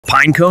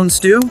Pinecone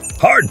stew?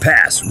 Hard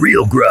pass,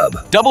 real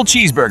grub. Double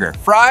cheeseburger,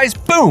 fries,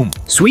 boom!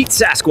 Sweet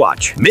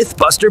Sasquatch,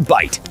 Mythbuster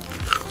bite.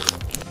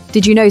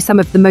 Did you know some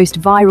of the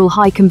most viral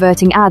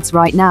high-converting ads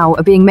right now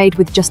are being made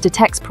with just a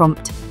text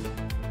prompt?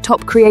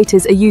 Top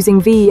creators are using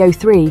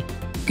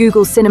VEO3,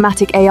 Google's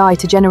cinematic AI,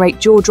 to generate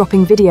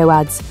jaw-dropping video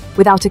ads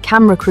without a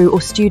camera crew or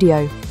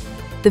studio.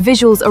 The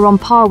visuals are on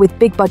par with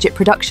big-budget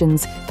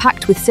productions,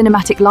 packed with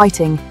cinematic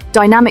lighting,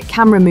 dynamic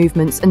camera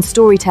movements, and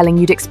storytelling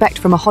you'd expect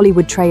from a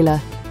Hollywood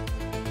trailer.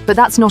 But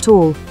that's not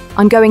all.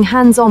 I'm going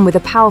hands-on with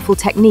a powerful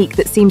technique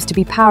that seems to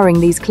be powering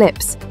these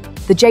clips,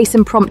 the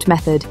JSON prompt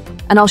method,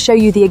 and I'll show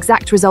you the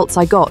exact results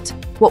I got,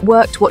 what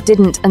worked, what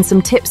didn't, and some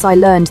tips I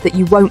learned that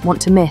you won't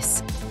want to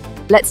miss.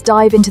 Let's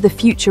dive into the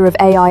future of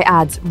AI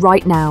ads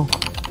right now.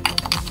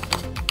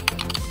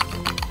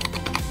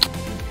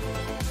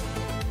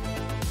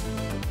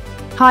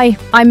 Hi,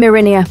 I'm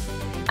Mirinia,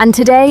 and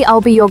today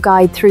I'll be your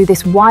guide through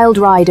this wild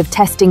ride of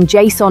testing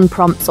JSON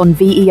prompts on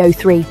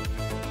VEO3.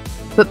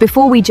 But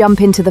before we jump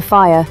into the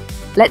fire,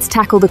 let's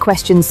tackle the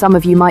questions some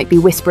of you might be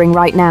whispering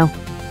right now.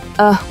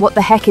 What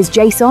the heck is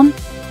JSON?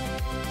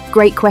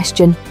 Great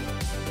question.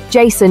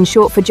 JSON,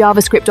 short for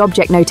JavaScript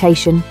Object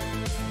Notation,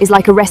 is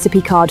like a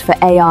recipe card for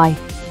AI.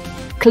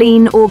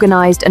 Clean,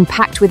 organized, and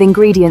packed with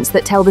ingredients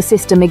that tell the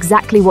system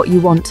exactly what you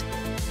want.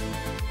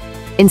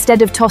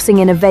 Instead of tossing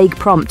in a vague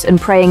prompt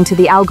and praying to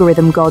the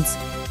algorithm gods,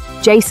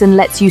 JSON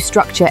lets you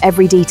structure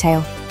every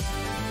detail.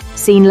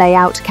 Scene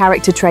layout,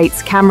 character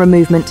traits, camera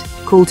movement,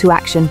 call to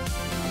action.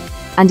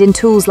 And in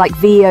tools like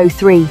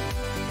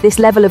VEO3, this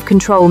level of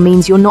control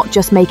means you're not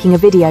just making a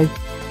video.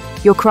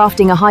 You're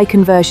crafting a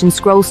high-conversion,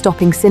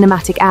 scroll-stopping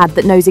cinematic ad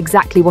that knows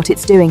exactly what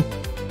it's doing.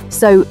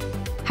 So,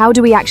 how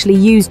do we actually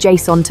use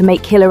JSON to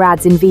make killer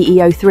ads in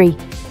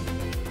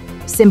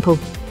VEO3? Simple.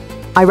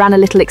 I ran a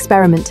little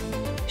experiment.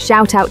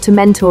 Shout out to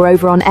Mentor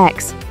over on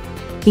X.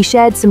 He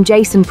shared some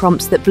JSON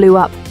prompts that blew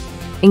up,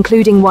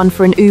 including one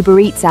for an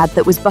Uber Eats ad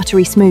that was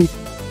buttery smooth.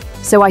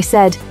 So I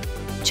said,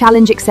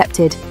 challenge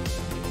accepted.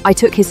 I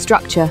took his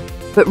structure,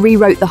 but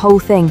rewrote the whole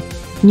thing.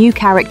 New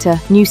character,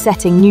 new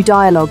setting, new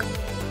dialogue,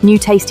 new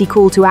tasty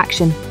call to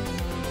action.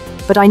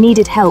 But I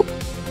needed help.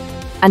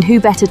 And who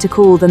better to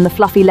call than the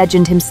fluffy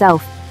legend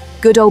himself?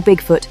 Good old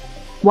Bigfoot.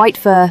 White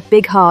fur,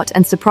 big heart,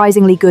 and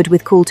surprisingly good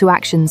with call to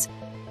actions.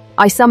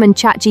 I summoned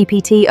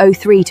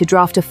ChatGPT-03 to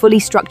draft a fully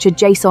structured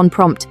JSON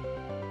prompt,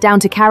 down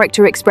to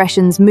character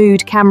expressions,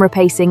 mood, camera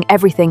pacing,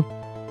 everything.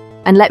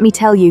 And let me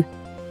tell you,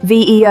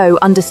 VEO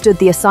understood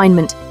the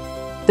assignment.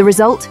 The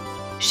result?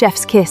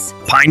 Chef's kiss.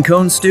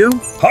 Pinecone stew?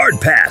 Hard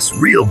pass,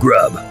 real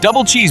grub.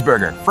 Double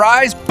cheeseburger,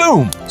 fries,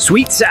 boom!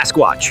 Sweet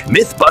Sasquatch,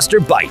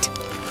 Mythbuster bite.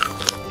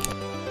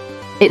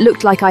 It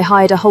looked like I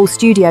hired a whole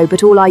studio,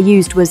 but all I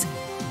used was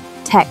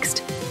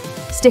text.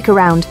 Stick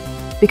around,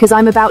 because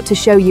I'm about to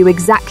show you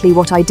exactly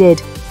what I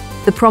did,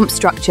 the prompt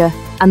structure,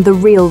 and the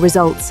real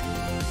results,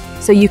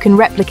 so you can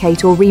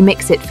replicate or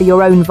remix it for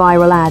your own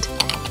viral ad.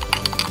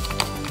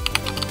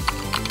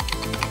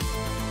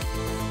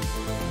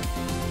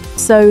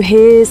 So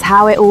here's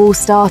how it all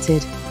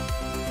started.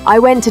 I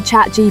went to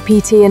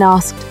ChatGPT and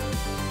asked,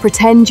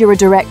 pretend you're a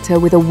director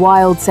with a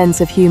wild sense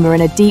of humor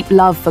and a deep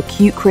love for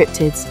cute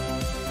cryptids.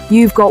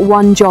 You've got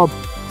one job.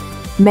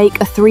 Make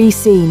a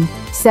 3-scene,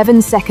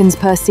 7 seconds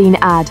per scene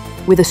ad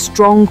with a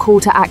strong call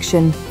to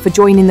action for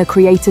joining the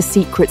Creator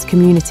Secrets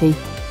community.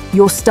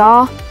 Your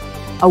star?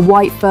 A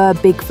white fur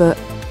Bigfoot.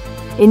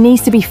 It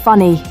needs to be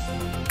funny.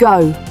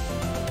 Go.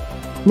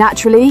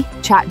 Naturally,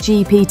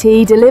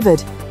 ChatGPT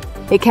delivered.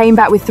 It came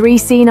back with 3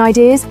 scene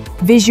ideas,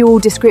 visual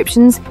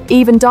descriptions,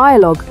 even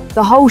dialogue,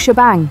 the whole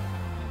shebang.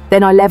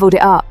 Then I leveled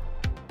it up.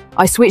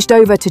 I switched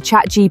over to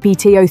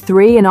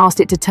ChatGPT-03 and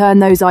asked it to turn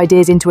those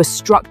ideas into a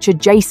structured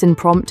JSON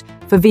prompt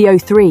for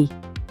VEO3.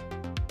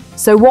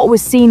 So what was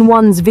Scene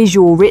 1's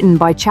visual written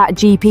by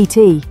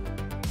ChatGPT?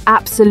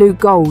 Absolute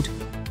gold.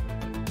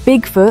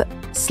 Bigfoot,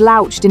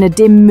 slouched in a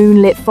dim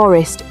moonlit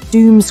forest,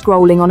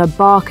 doom-scrolling on a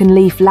bark and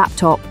leaf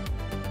laptop.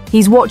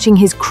 He's watching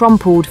his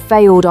crumpled,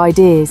 failed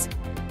ideas.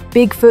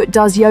 Bigfoot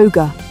does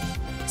yoga.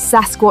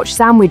 Sasquatch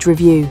sandwich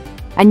review.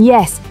 And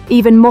yes,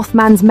 even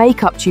Mothman's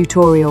makeup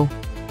tutorial.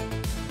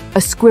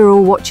 A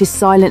squirrel watches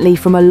silently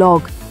from a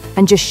log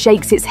and just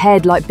shakes its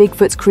head like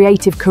Bigfoot's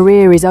creative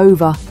career is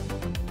over.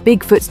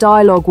 Bigfoot's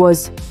dialogue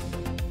was,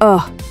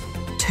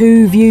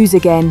 2 views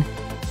again.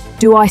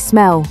 Do I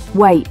smell?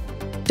 Wait,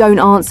 don't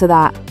answer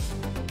that.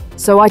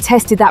 So I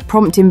tested that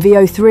prompt in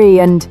VEO3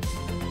 and...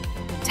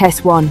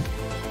 Test 1.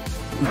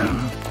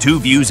 2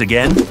 views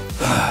again?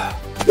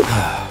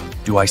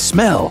 Do I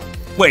smell?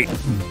 Wait,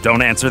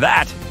 don't answer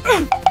that.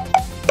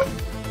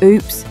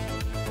 Oops.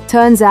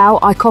 Turns out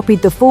I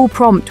copied the full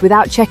prompt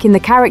without checking the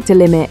character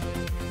limit,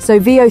 so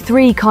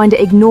VEO3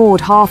 kinda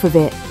ignored half of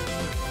it.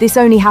 This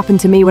only happened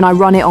to me when I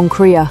run it on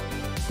Krea.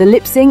 The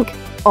lip sync?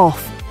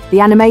 Off. The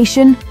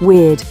animation?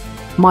 Weird.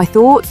 My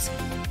thoughts?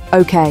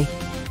 Okay.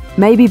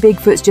 Maybe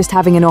Bigfoot's just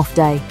having an off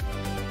day.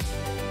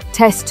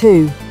 Test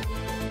 2.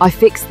 I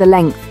fixed the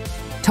length.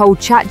 Told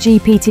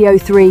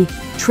ChatGPT-03,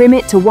 trim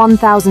it to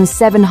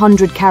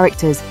 1,700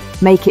 characters,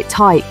 make it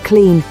tight,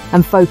 clean,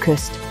 and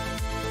focused.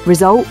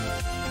 Result?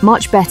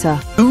 Much better.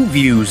 2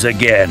 views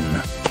again.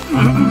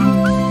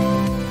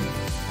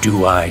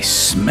 Do I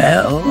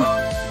smell?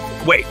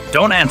 Wait,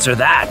 don't answer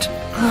that.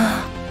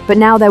 But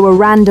now there were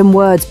random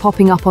words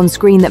popping up on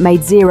screen that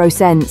made zero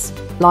sense,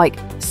 like,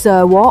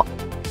 "Sir what?"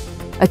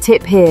 A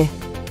tip here.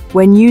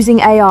 When using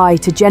AI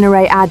to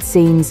generate ad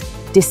scenes,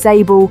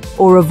 disable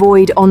or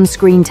avoid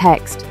on-screen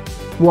text.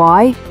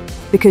 Why?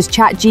 Because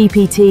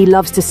ChatGPT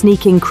loves to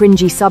sneak in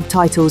cringy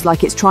subtitles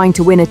like it's trying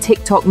to win a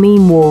TikTok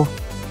meme war.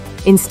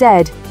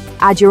 Instead,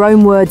 add your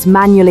own words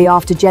manually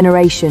after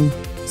generation,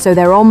 so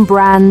they're on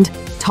brand,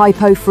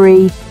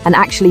 typo-free, and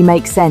actually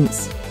make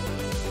sense.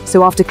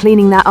 So after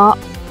cleaning that up,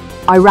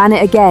 I ran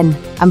it again,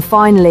 and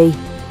finally,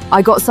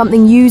 I got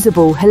something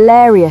usable,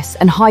 hilarious,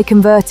 and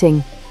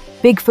high-converting.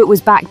 Bigfoot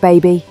was back,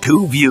 baby.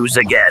 2 views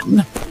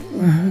again.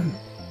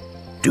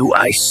 Do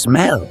I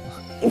smell?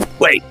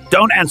 Wait,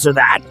 don't answer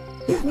that.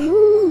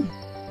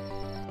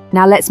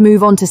 Now let's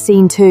move on to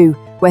scene 2,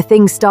 where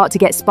things start to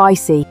get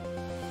spicy.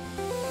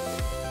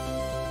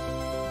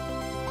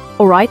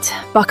 Alright,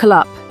 buckle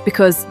up,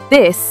 because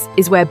this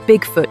is where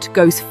Bigfoot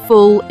goes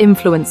full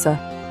influencer.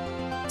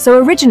 So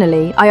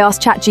originally, I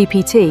asked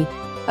ChatGPT,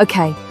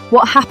 okay,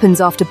 what happens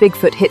after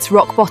Bigfoot hits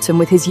rock bottom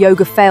with his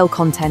yoga fail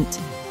content?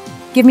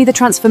 Give me the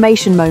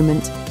transformation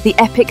moment, the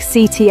epic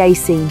CTA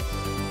scene.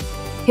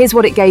 Here's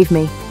what it gave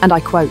me, and I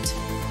quote.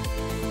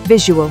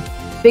 Visual.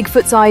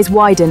 Bigfoot's eyes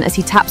widen as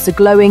he taps a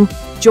glowing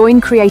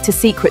Join Creator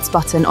Secrets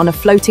button on a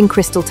floating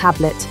crystal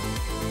tablet.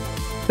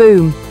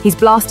 Boom, he's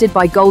blasted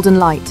by golden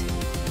light.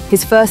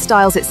 His fur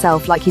styles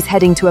itself like he's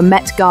heading to a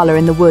Met Gala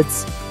in the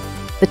woods.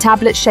 The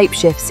tablet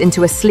shapeshifts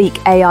into a sleek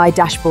AI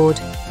dashboard.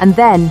 And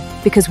then,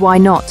 because why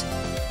not,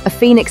 a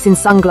phoenix in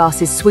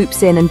sunglasses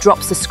swoops in and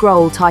drops a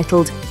scroll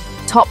titled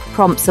Top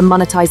Prompts and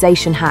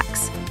Monetization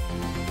Hacks.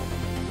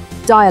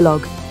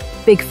 Dialogue.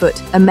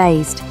 Bigfoot,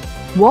 amazed.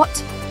 What?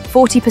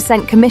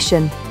 40%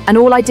 commission, and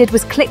all I did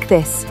was click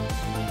this.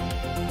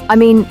 I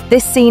mean,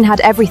 this scene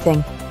had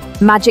everything.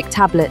 Magic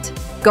tablet,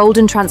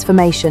 golden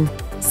transformation,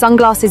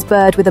 sunglasses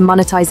bird with a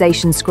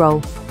monetization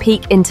scroll,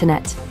 peak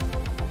internet.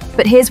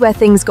 But here's where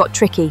things got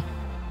tricky.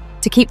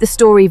 To keep the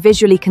story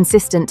visually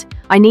consistent,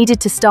 I needed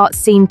to start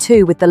scene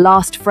 2 with the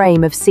last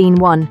frame of scene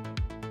 1.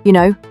 You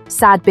know,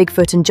 sad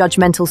Bigfoot and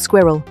judgmental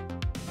squirrel.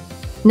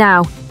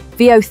 Now,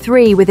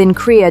 VEO3 within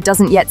Krea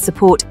doesn't yet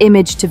support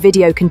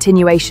image-to-video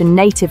continuation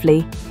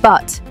natively,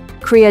 but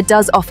Krea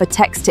does offer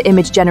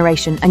text-to-image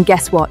generation, and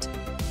guess what?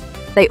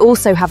 They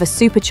also have a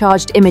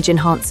supercharged image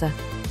enhancer.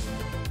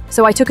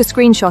 So I took a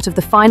screenshot of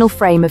the final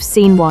frame of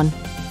scene 1,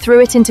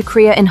 threw it into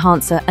Krea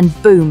Enhancer, and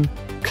boom,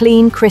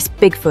 clean, crisp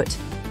Bigfoot.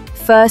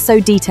 Fur so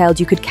detailed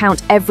you could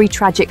count every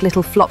tragic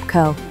little flop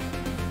curl.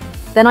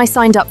 Then I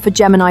signed up for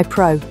Gemini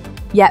Pro.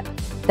 Yep,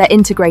 they're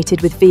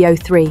integrated with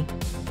VEO3.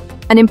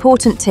 An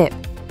important tip.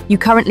 You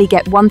currently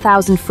get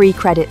 1,000 free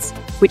credits,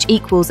 which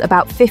equals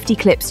about 50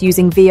 clips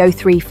using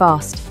VEO3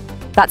 Fast.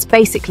 That's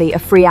basically a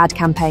free ad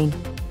campaign.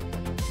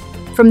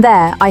 From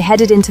there, I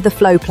headed into the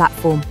Flow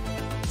platform,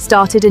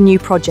 started a new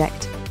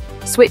project,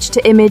 switched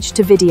to image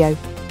to video,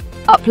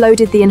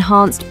 uploaded the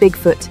enhanced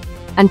Bigfoot,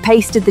 and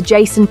pasted the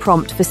JSON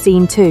prompt for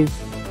scene 2.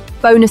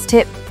 Bonus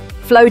tip,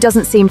 Flow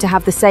doesn't seem to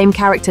have the same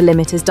character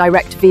limit as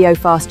direct VEO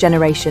Fast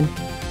generation.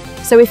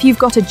 So if you've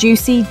got a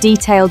juicy,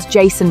 detailed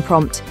JSON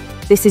prompt,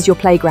 this is your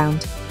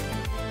playground.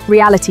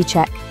 Reality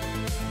check.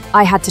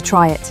 I had to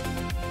try it.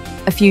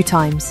 A few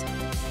times.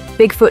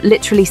 Bigfoot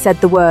literally said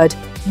the word,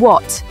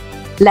 what,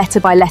 letter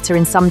by letter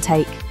in some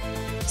take.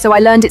 So I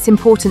learned it's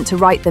important to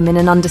write them in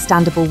an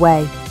understandable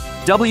way.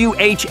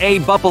 WHA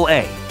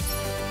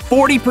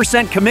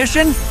 40%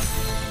 commission?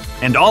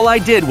 And all I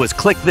did was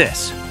click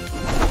this.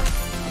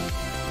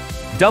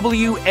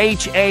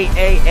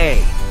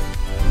 WHAAA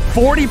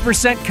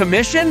 40%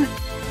 commission?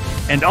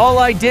 And all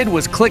I did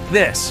was click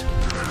this.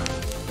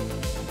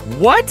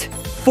 What?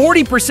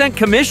 40%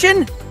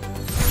 commission?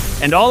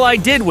 And all I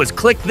did was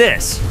click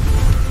this.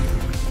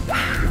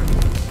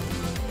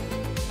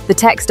 The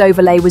text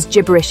overlay was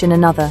gibberish in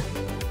another.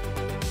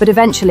 But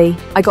eventually,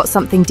 I got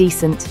something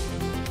decent.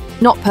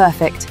 Not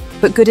perfect,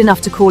 but good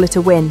enough to call it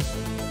a win.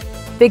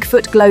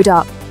 Bigfoot glowed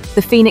up,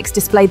 the phoenix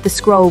displayed the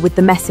scroll with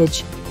the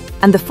message,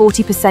 and the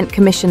 40%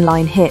 commission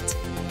line hit.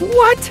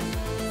 What?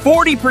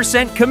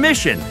 40%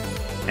 commission?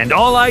 And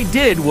all I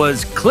did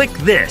was click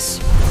this.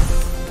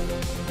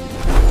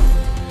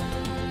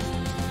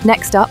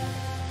 Next up,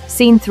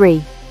 scene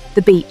 3,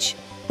 the beach,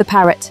 the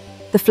parrot,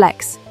 the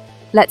flex.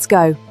 Let's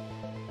go.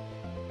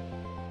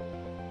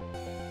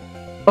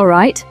 All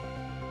right,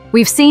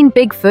 we've seen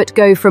Bigfoot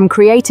go from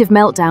creative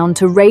meltdown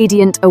to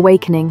radiant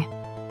awakening.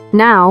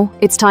 Now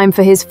it's time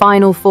for his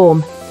final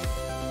form.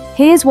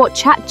 Here's what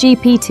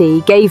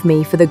ChatGPT gave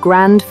me for the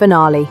grand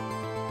finale.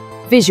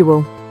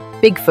 Visual.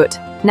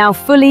 Bigfoot, now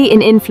fully in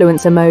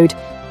influencer mode,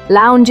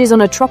 lounges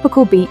on a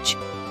tropical beach,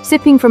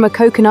 sipping from a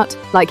coconut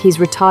like he's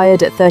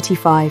retired at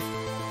 35.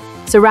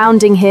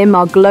 Surrounding him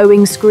are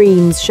glowing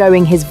screens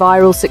showing his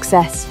viral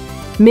success.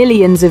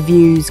 Millions of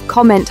views,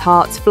 comment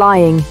hearts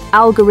flying,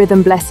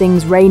 algorithm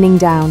blessings raining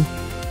down.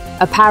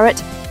 A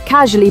parrot,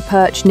 casually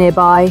perched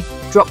nearby,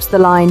 drops the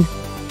line,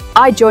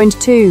 "I joined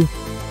too,"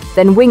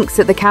 then winks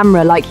at the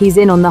camera like he's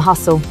in on the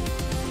hustle.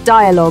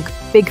 Dialogue,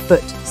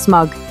 Bigfoot,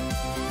 smug.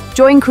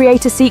 "Join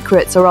Creator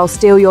Secrets or I'll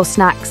steal your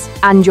snacks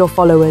and your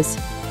followers."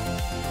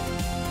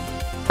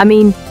 I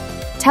mean,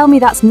 tell me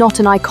that's not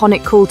an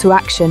iconic call to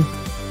action.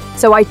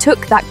 So I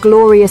took that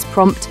glorious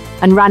prompt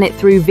and ran it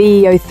through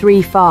VEO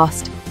 3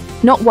 fast.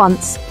 Not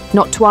once,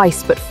 not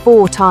twice, but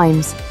 4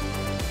 times.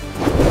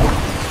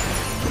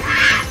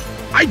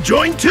 I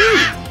joined too!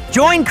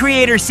 Join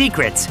Creator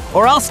Secrets,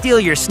 or I'll steal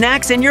your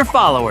snacks and your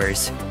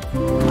followers.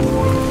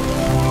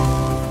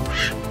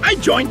 I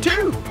joined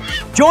too!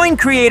 Join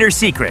Creator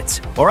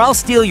Secrets, or I'll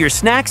steal your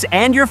snacks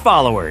and your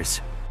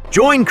followers.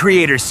 Join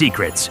Creator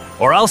Secrets,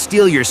 or I'll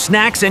steal your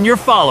snacks and your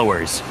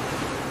followers.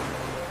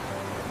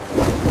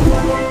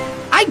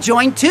 I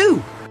joined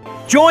too!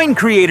 Join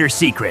Creator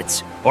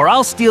Secrets, or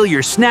I'll steal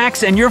your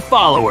snacks and your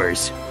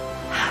followers.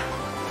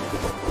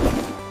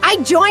 I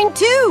joined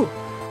too!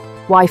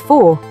 Why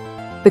 4?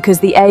 Because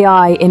the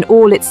AI, in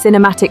all its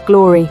cinematic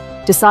glory,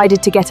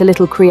 decided to get a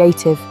little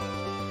creative.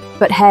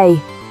 But hey,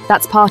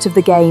 that's part of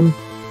the game.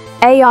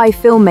 AI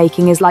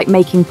filmmaking is like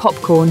making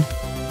popcorn.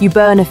 You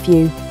burn a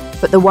few,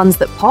 but the ones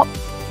that pop?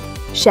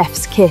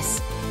 Chef's kiss.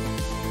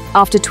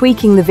 After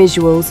tweaking the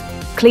visuals,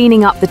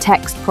 cleaning up the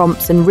text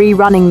prompts and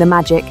rerunning the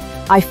magic,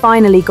 I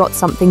finally got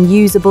something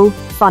usable,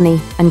 funny,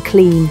 and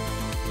clean.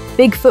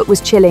 Bigfoot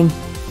was chilling.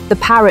 The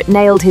parrot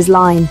nailed his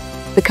line.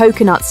 The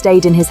coconut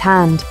stayed in his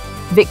hand.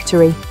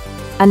 Victory.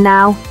 And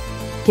now,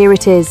 here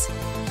it is,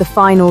 the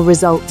final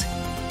result.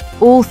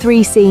 All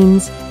 3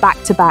 scenes,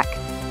 back to back,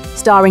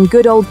 starring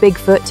good old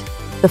Bigfoot,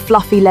 the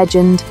fluffy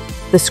legend,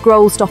 the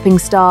scroll-stopping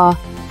star,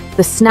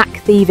 the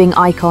snack-thieving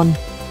icon.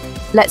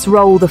 Let's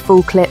roll the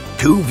full clip.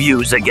 2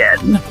 views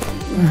again.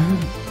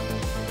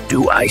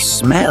 Do I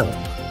smell?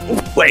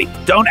 Wait,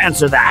 don't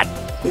answer that.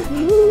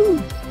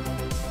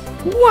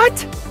 What?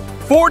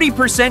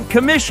 40%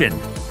 commission.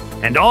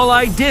 And all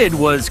I did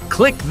was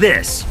click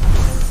this.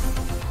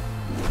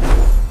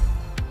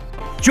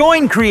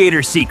 Join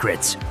Creator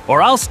Secrets,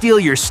 or I'll steal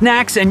your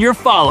snacks and your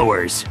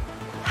followers.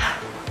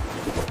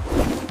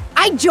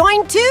 I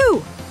joined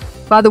too!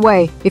 By the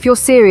way, if you're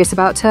serious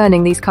about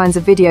turning these kinds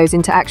of videos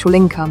into actual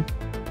income,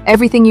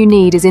 everything you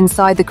need is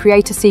inside the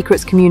Creator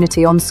Secrets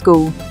community on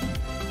School.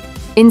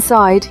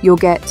 Inside, you'll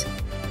get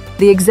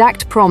the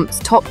exact prompts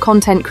top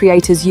content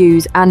creators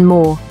use and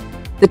more,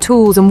 the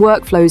tools and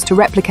workflows to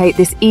replicate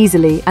this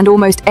easily and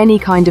almost any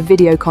kind of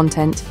video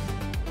content,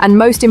 and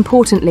most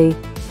importantly,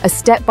 a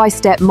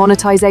step-by-step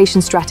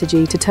monetization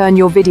strategy to turn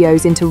your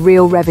videos into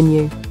real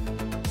revenue.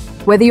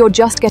 Whether you're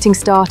just getting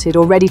started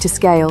or ready to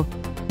scale,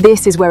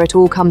 this is where it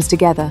all comes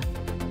together.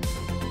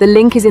 The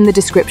link is in the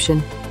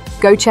description.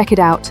 Go check it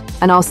out,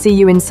 and I'll see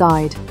you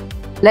inside.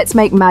 Let's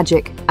make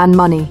magic and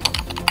money.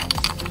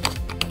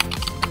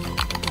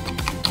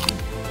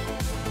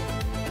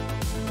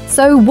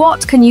 So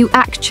what can you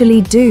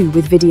actually do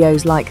with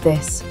videos like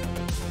this?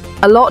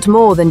 A lot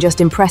more than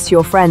just impress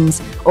your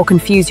friends or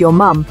confuse your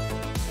mum.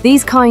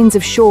 These kinds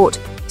of short,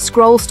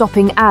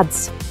 scroll-stopping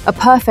ads are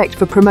perfect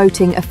for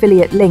promoting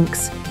affiliate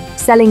links,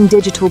 selling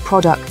digital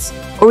products,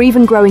 or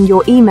even growing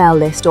your email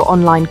list or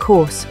online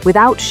course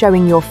without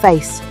showing your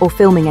face or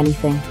filming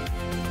anything.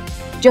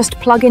 Just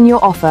plug in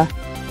your offer,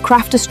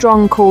 craft a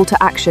strong call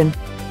to action,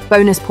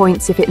 bonus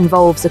points if it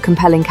involves a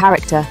compelling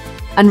character,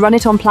 and run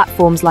it on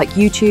platforms like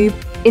YouTube,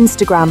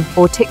 Instagram,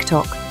 or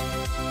TikTok.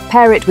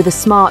 Pair it with a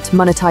smart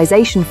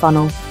monetization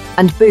funnel,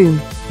 and boom,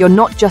 you're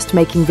not just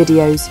making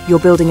videos, you're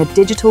building a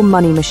digital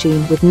money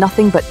machine with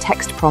nothing but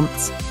text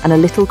prompts and a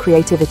little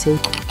creativity.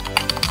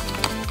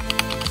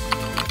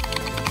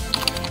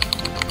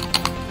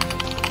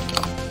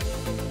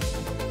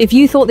 If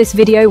you thought this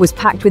video was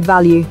packed with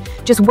value,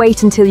 just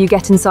wait until you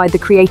get inside the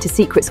Creator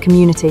Secrets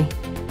community.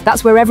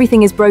 That's where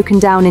everything is broken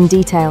down in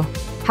detail.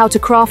 How to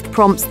craft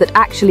prompts that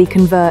actually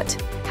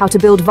convert, how to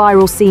build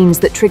viral scenes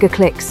that trigger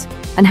clicks,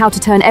 and how to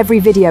turn every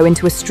video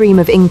into a stream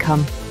of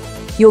income.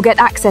 You'll get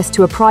access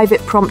to a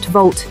private prompt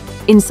vault,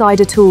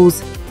 insider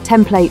tools,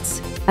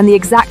 templates, and the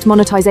exact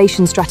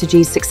monetization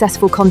strategies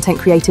successful content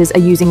creators are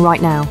using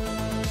right now.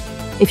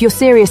 If you're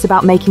serious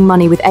about making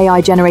money with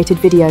AI-generated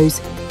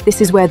videos,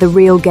 this is where the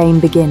real game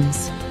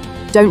begins.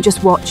 Don't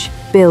just watch,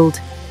 build.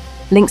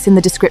 Links in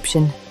the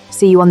description.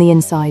 See you on the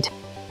inside.